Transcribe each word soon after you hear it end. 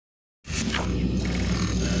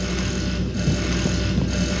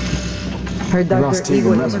Heard Dr.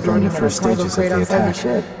 Eagle was during the floating in a first cargo stages of crate the outside the attack.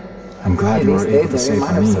 ship. I'm glad If you he were able stayed to there, he save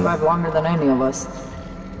might have me. survived longer than any of us.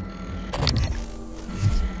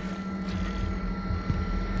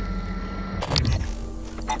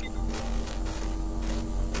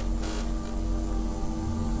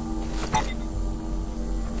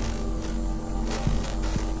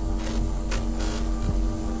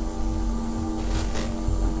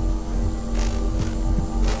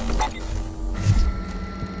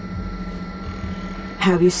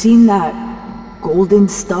 Have you seen that golden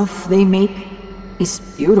stuff they make? It's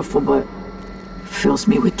beautiful, but fills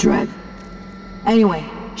me with dread. Anyway,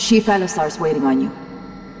 Chief Elisar's waiting on you.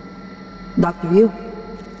 Dr. Yu?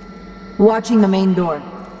 Watching the main door.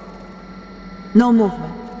 No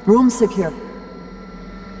movement. Room secure.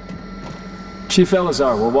 Chief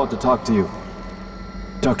Elazar will want to talk to you.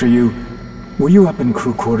 Dr. Yu, were you up in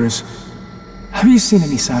crew quarters? Have you seen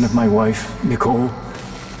any sign of my wife, Nicole?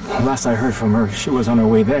 Last I heard from her, she was on her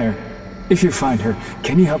way there. If you find her,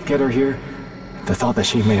 can you help get her here? The thought that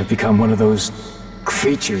she may have become one of those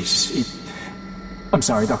creatures... I'm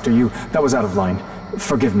sorry, Dr. Yu, that was out of line.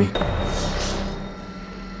 Forgive me.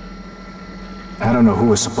 I don't know who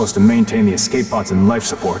was supposed to maintain the escape pods and life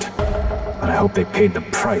support, but I hope they paid the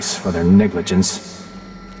price for their negligence.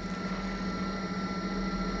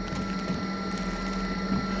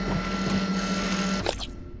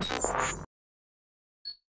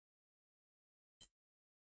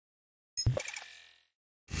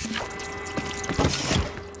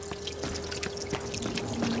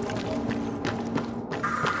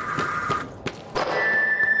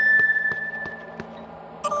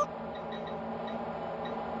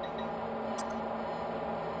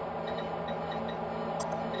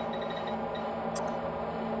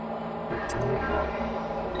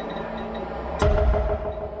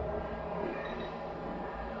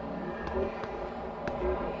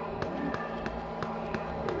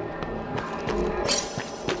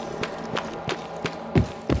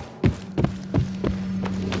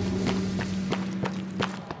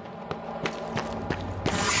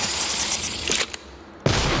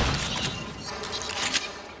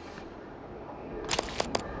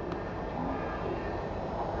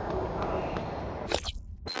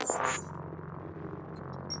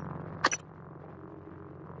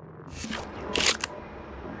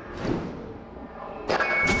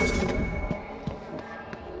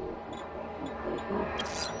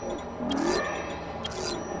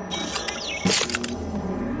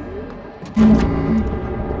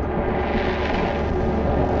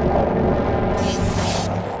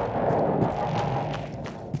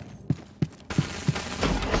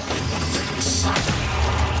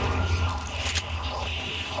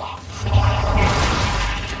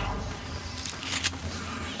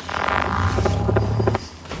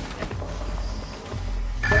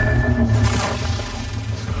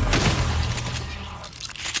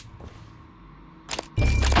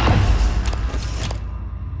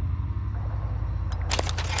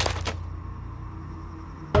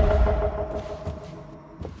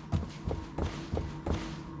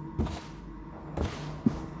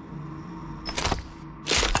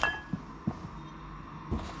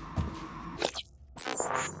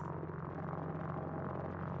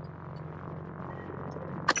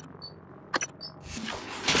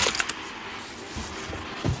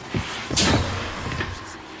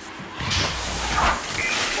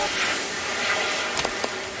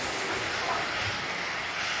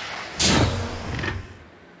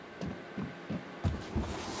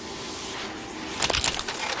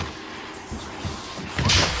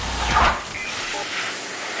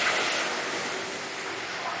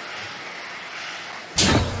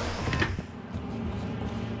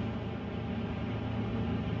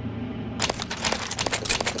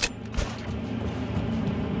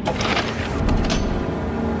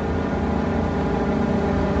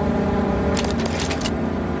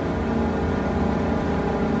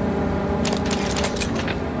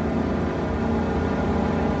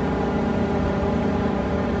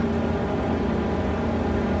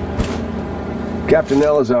 Captain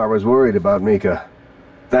Elazar was worried about Mika.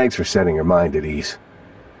 Thanks for setting her mind at ease.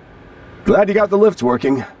 Glad you got the lifts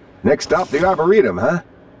working. Next stop, the Arboretum, huh?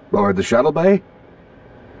 Or the shuttle bay?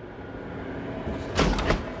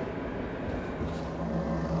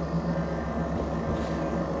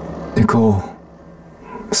 Nicole...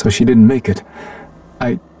 So she didn't make it.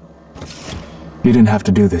 You didn't have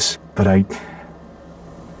to do this, but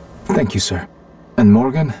Thank you, sir. And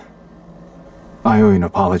Morgan? I owe you an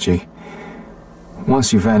apology.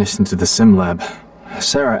 Once you vanished into the sim lab,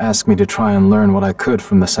 Sarah asked me to try and learn what I could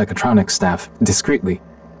from the psychotronic staff, discreetly.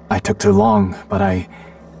 I took too long, but I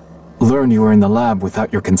learned you were in the lab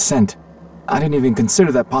without your consent. I didn't even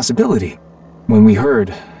consider that possibility. When we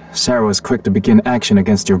heard, Sarah was quick to begin action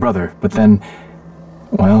against your brother, but then,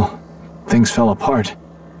 well, things fell apart.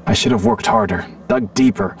 I should have worked harder, dug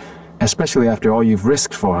deeper, especially after all you've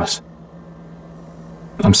risked for us.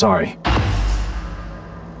 I'm sorry.